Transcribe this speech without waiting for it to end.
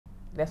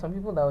There's some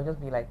people that will just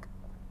be like,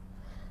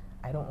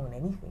 I don't own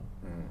anything,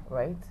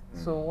 right?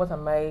 So what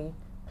am I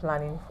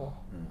planning for?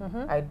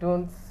 I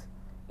don't,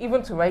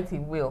 even to write a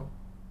will,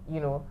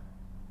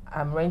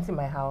 I'm renting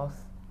my house.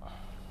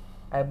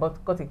 I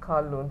got a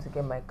car loan to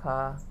get my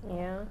car.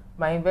 Yeah.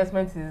 My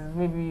investment is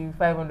maybe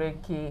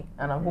 500K,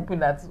 and I'm hoping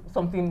that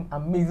something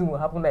amazing will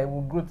happen, that it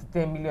will grow to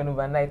 10 million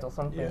overnight or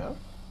something. Yeah.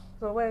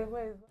 So where is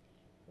that?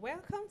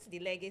 Welcome to the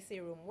Legacy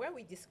Room, where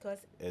we discuss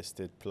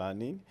Estate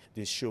planning.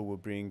 This show will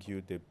bring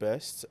you the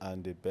best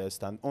and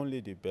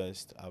only the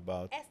best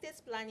about estate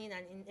planning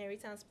and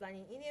inheritance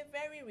planning in a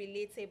very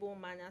relatable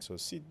manner. So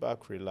sit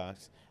back,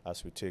 relax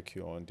as we take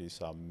you on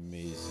this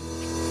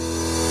amazing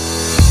journey.